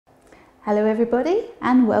Hello everybody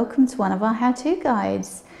and welcome to one of our how-to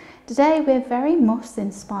guides. Today we're very moss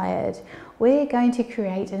inspired. We're going to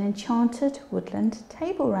create an enchanted woodland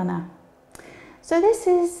table runner. So this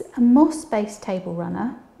is a moss-based table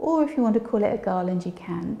runner, or if you want to call it a garland you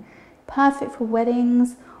can. Perfect for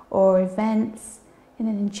weddings or events in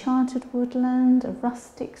an enchanted woodland, a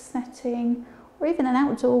rustic setting, or even an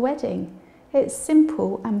outdoor wedding. It's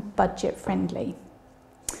simple and budget friendly.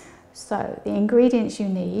 So the ingredients you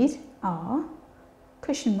need are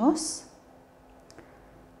cushion moss,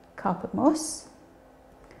 carpet moss,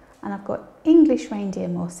 and I've got English reindeer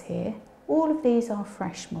moss here. All of these are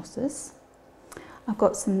fresh mosses. I've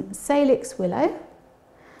got some salix willow,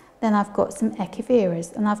 then I've got some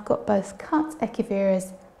echeveras, and I've got both cut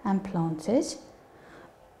echeveras and planted.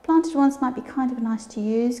 Planted ones might be kind of nice to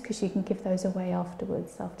use because you can give those away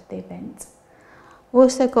afterwards, after the event. I've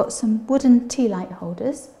also got some wooden tea light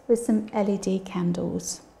holders with some LED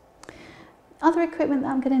candles. Other equipment that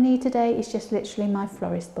I'm going to need today is just literally my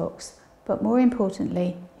florist box, but more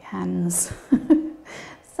importantly, your hands.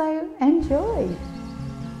 So enjoy!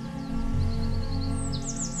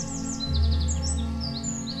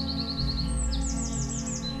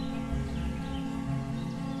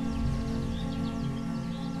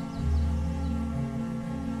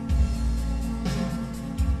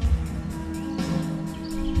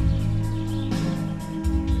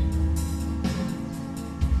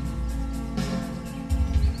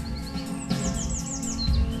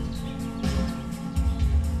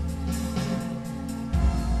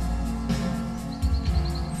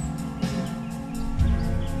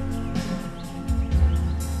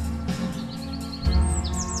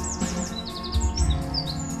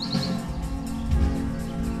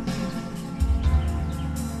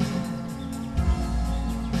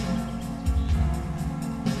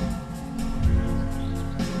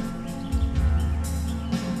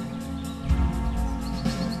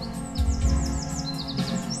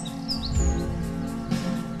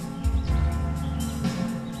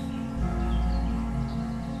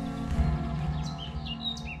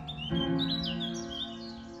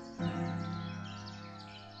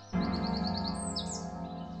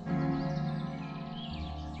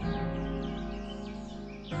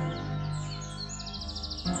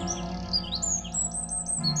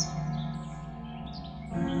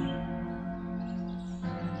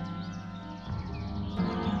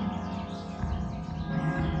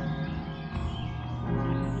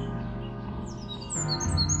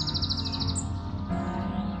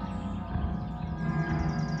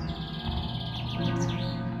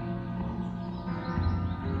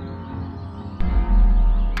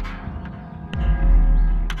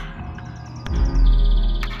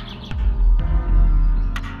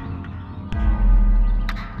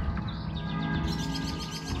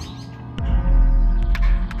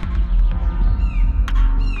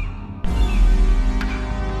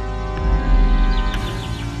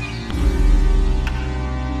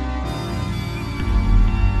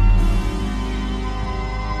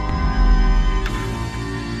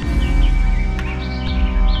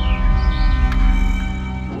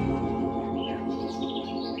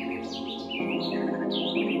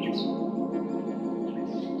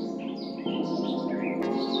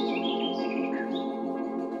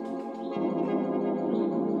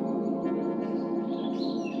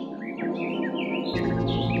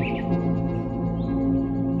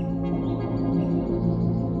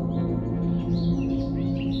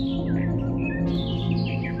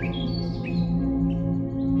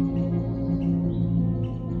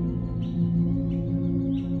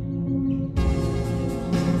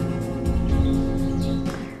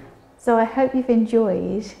 So I hope you've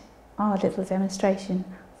enjoyed our little demonstration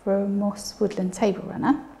for a moss woodland table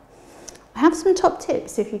runner. I have some top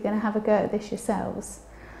tips if you're going to have a go at this yourselves.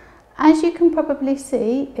 As you can probably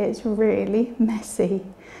see, it's really messy.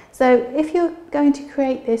 So if you're going to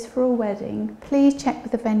create this for a wedding, please check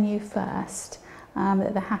with the venue first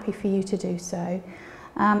that they're happy for you to do so.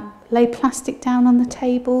 Lay plastic down on the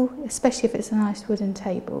table, especially if it's a nice wooden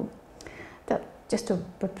table. Just to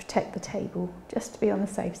protect the table, just to be on the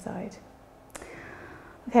safe side.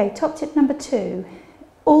 Okay, top tip number 2,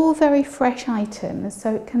 all very fresh items,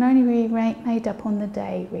 so it can only be made up on the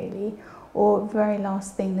day really, or very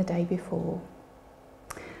last thing the day before.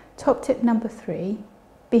 Top tip number 3,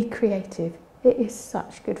 be creative. It is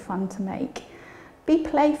such good fun to make. Be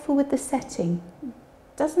playful with the setting.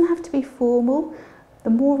 It doesn't have to be formal, the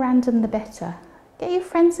more random the better. Get your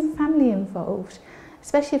friends and family involved.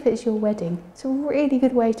 Especially if it's your wedding. It's a really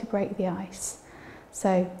good way to break the ice.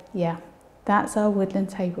 So yeah, that's our woodland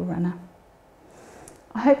table runner.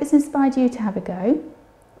 I hope it's inspired you to have a go.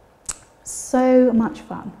 So much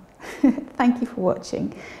fun. Thank you for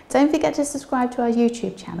watching. Don't forget to subscribe to our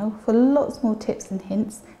YouTube channel for lots more tips and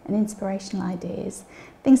hints and inspirational ideas,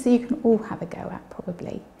 things that you can all have a go at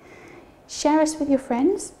probably. Share us with your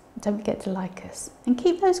friends, don't forget to like us, and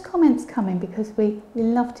keep those comments coming because we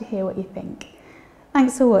love to hear what you think.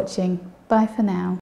 Thanks for watching, bye for now.